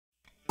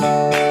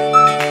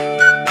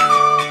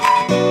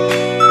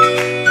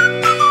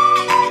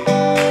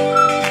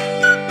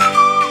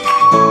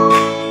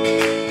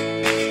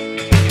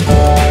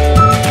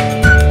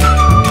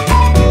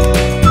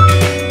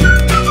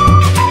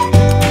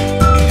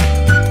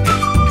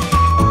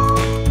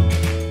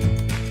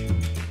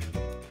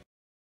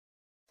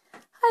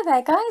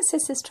there guys,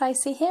 this is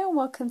Tracy here and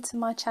welcome to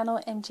my channel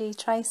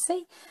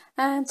MGTracey,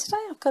 and today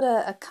I've got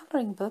a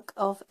colouring book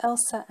of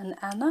Elsa and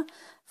Anna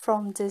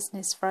from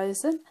Disney's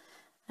Frozen,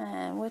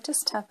 and we'll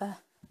just have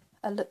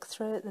a look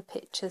through at the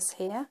pictures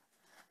here.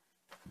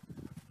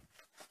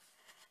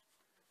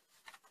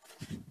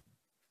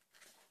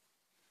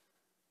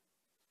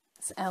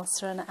 It's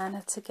Elsa and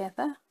Anna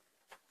together.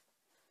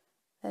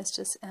 There's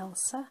just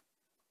Elsa,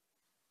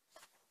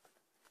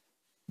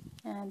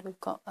 and we've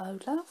got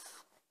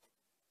Olaf.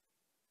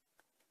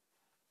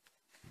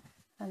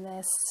 And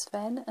there's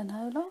Sven and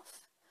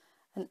Olaf,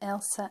 and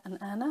Elsa and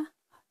Anna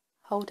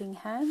holding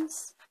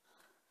hands.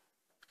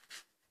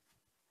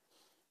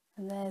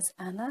 And there's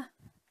Anna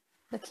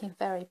looking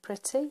very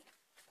pretty.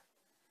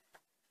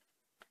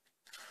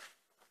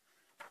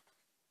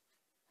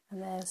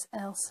 And there's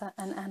Elsa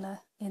and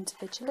Anna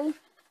individually.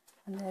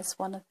 And there's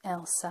one of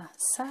Elsa.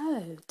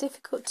 So,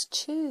 difficult to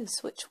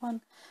choose which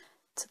one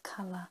to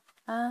colour.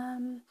 I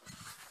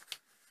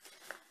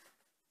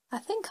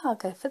think I'll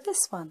go for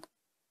this one.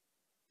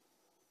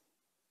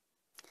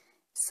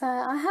 So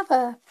I have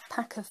a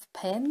pack of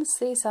pens.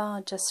 These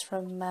are just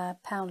from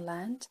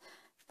Poundland,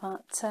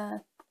 but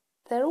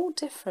they're all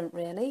different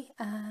really.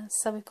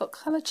 So we've got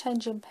colour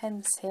changing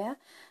pens here,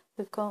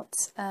 we've got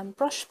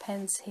brush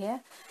pens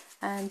here,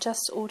 and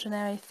just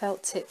ordinary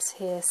felt tips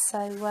here.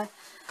 So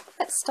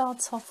let's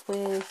start off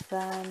with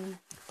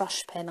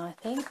brush pen, I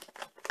think.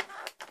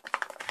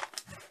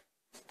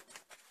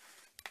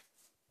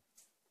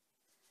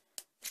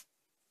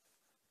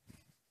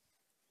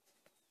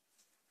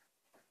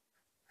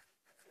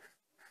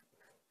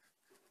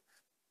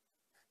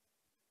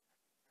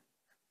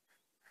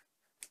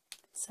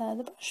 So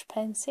the brush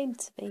pen seemed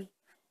to be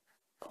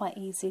quite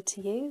easy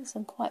to use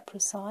and quite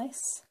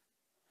precise.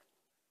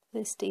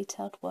 This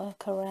detailed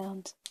work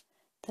around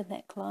the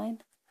neckline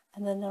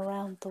and then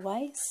around the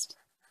waist.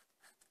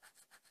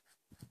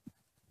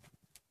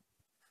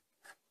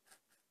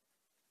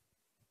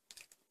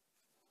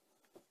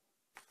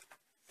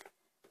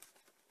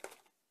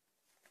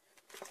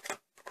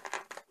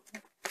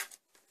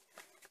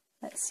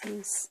 Let's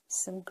use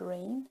some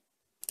green.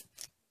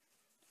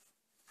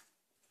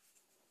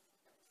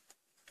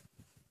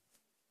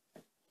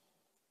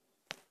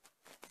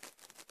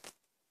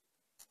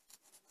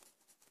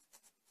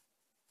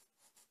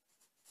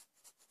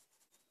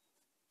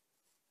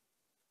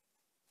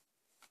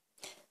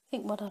 I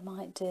think what I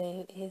might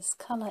do is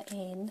colour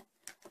in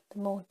the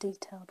more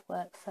detailed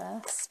work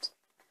first.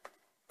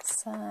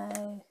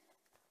 So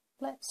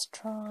let's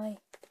try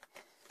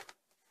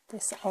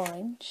this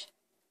orange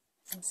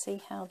and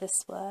see how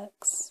this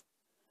works.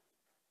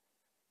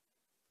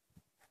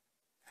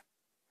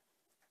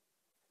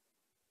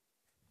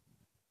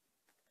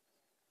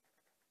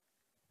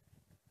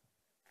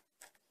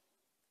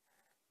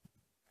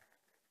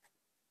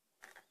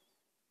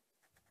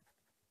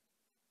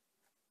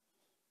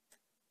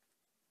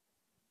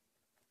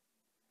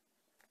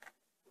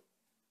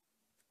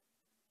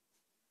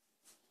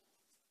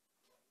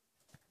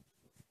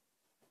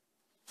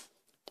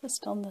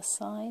 Just on the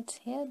sides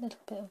here, a little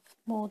bit of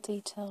more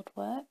detailed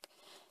work.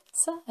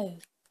 So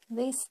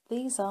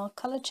these are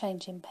colour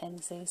changing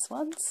pens, these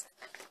ones.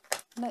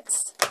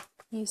 Let's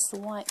use the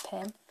white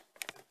pen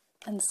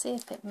and see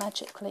if it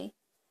magically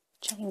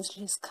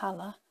changes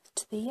colour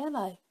to the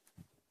yellow.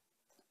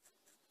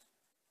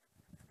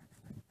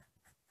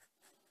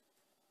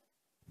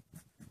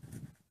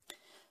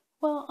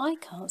 Well, I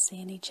can't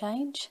see any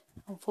change,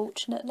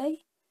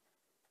 unfortunately.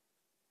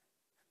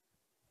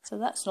 So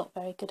that's not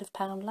very good of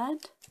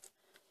Poundland.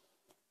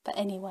 But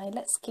anyway,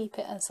 let's keep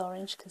it as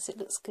orange because it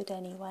looks good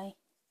anyway.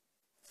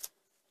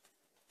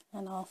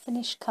 And I'll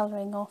finish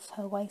colouring off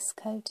her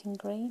waistcoat in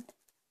green.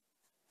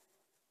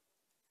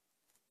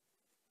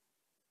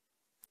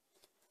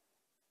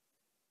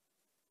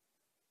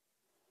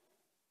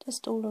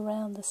 Just all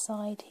around the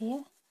side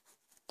here,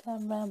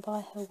 down round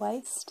by her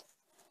waist.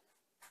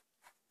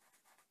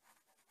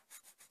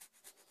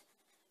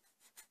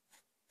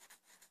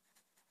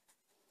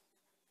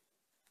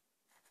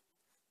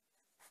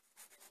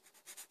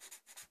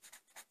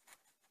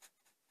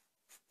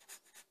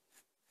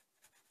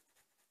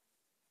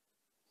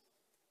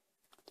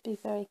 Be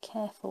very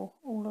careful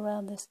all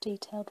around this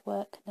detailed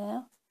work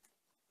now.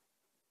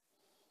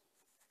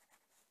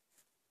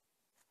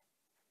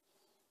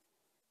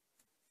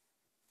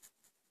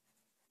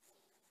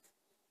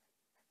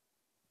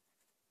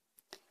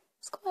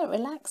 It's quite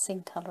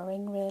relaxing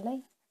colouring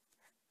really.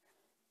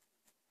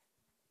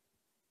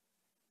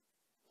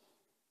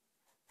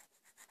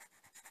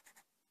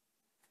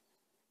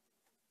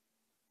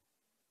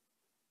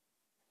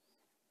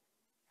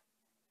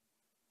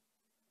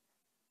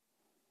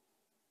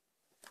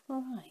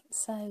 Alright,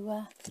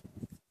 so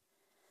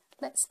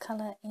let's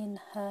colour in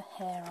her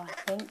hair, I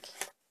think.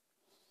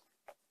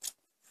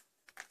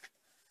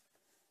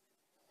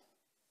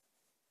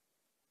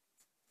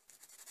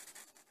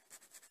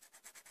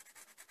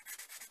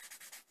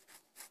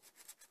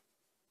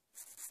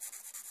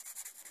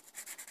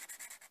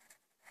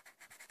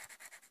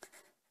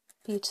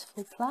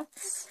 Beautiful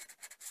plaits.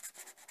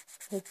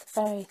 with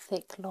very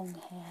thick long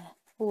hair.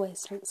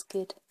 Always looks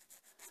good.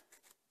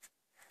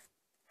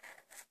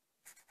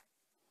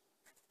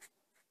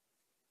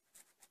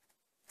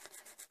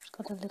 She's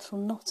got a little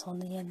knot on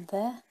the end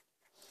there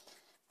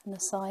and a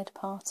side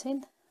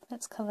parting.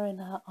 Let's colour in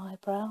her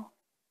eyebrow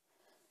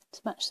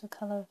to match the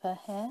colour of her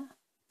hair.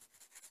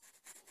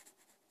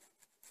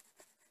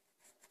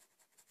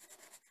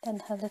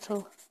 Then her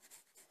little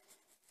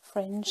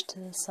fringe to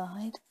the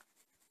side.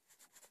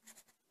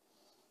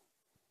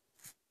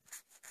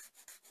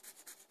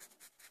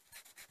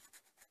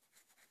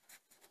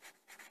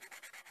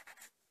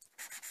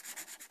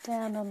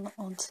 Down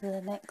onto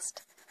the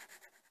next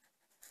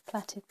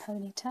plaited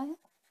ponytail.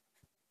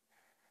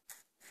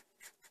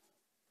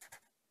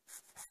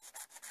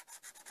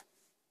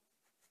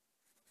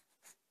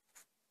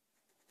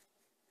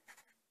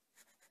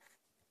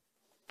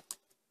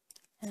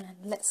 And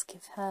let's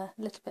give her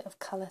a little bit of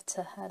colour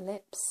to her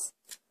lips.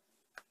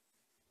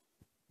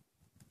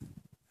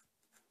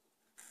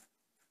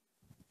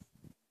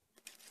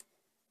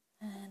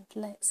 And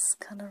let's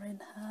colour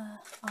in her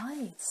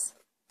eyes.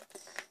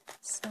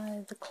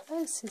 So the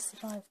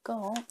closest that I've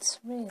got,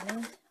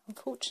 really,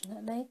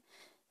 unfortunately,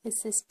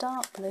 is this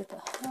dark blue,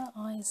 but her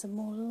eyes are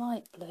more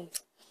light blue.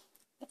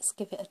 Let's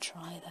give it a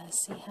try though,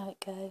 see how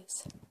it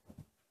goes.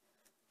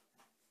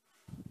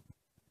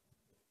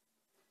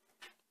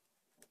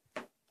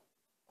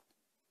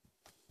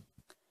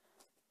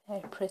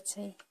 Very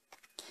pretty.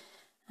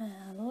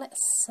 And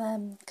let's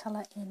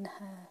colour in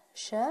her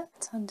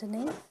shirt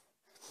underneath.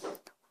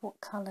 What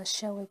colour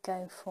shall we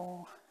go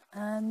for?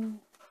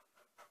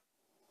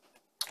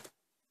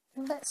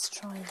 Let's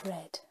try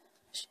red,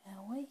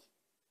 shall we?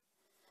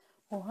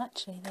 Or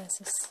actually there's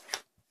this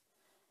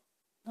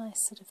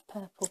nice sort of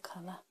purple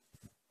colour.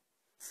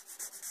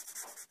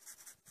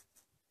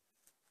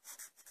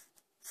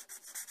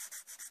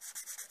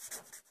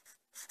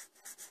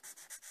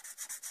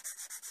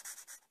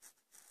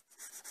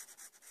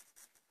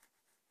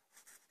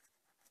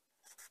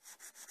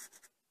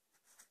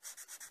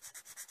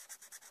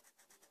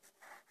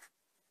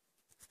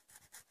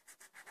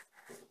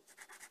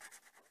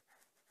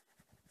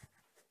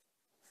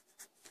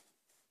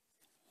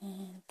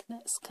 And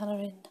let's colour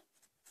in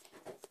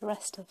the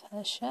rest of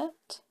her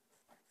shirt.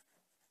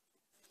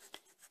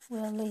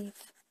 We'll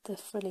leave the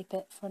frilly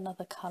bit for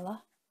another colour.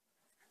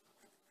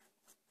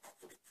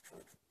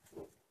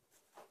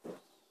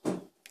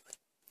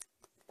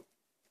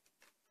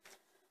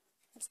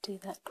 Let's do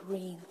that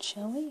green,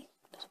 shall we?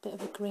 A little bit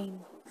of a green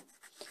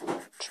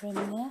trim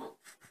there.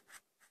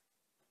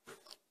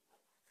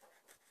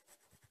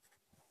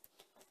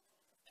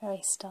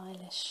 Very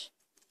stylish.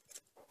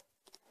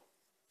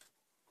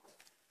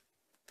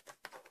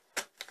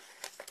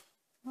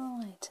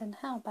 Right, and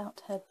how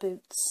about her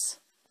boots?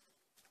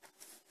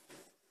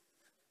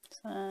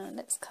 So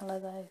let's colour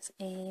those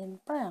in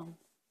brown.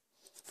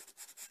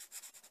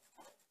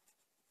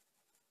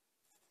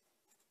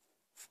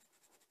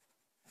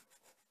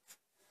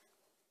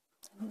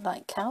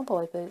 Like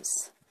cowboy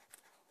boots.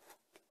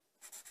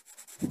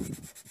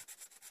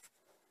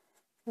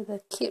 With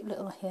a cute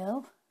little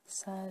heel,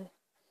 so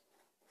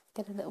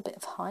get a little bit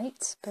of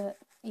height, but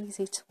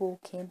easy to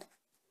walk in,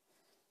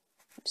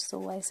 which is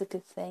always a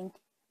good thing.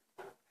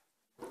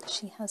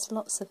 She has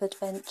lots of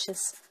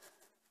adventures,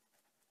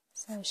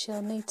 so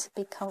she'll need to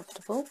be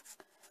comfortable.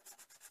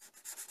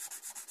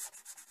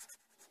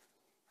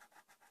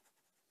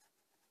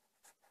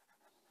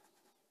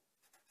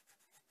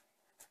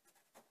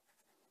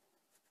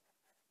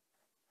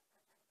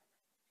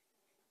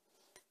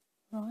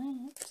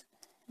 Right,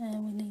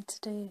 and we need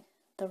to do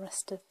the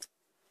rest of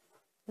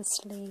the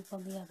sleeve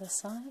on the other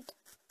side,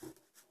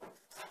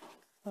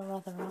 or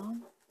other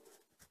arm.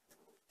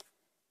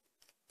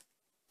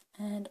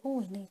 And all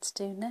we need to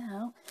do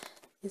now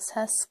is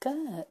her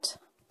skirt.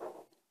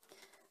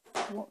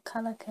 What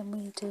colour can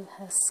we do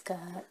her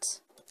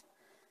skirt?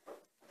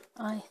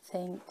 I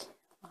think,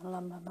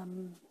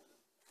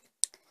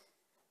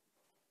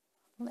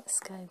 let's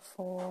go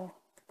for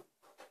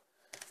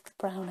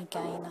brown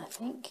again, I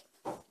think.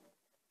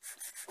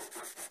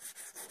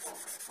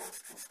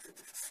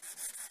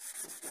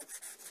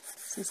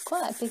 So it's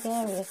quite a big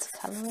area to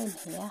colour in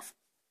here.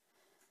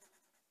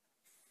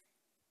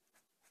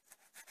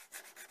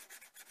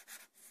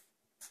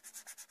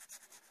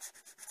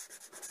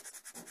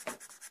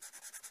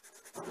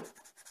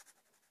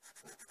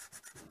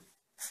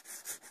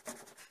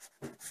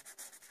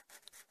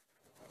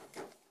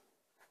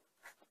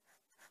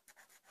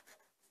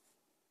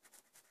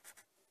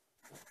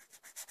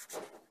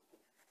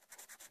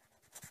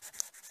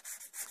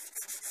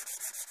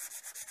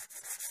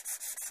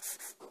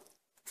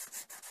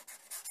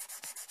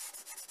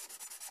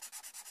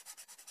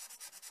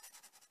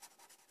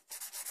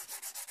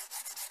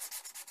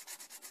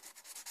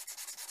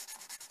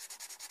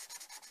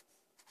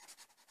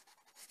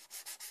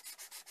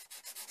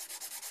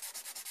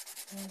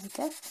 There we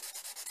go.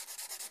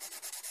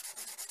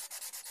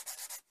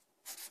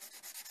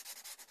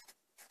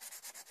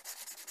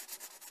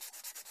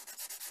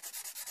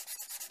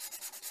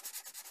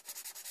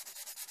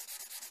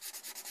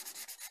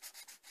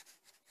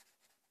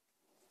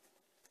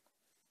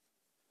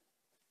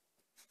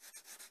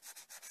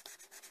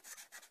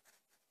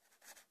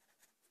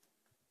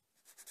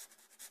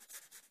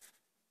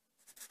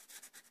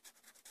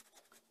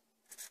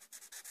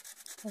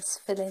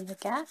 Just fill in the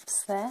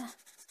gaps there.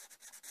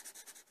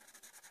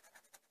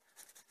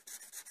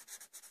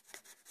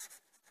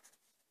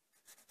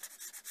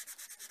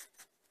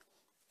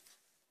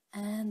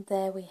 And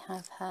there we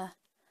have her.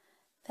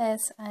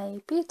 There's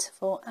a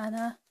beautiful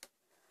Anna,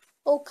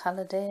 all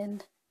coloured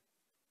in.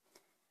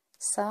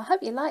 So I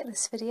hope you like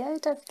this video.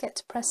 Don't forget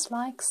to press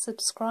like,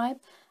 subscribe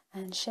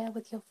and share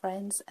with your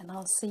friends, and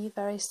I'll see you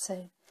very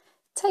soon.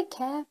 Take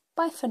care.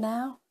 Bye for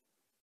now.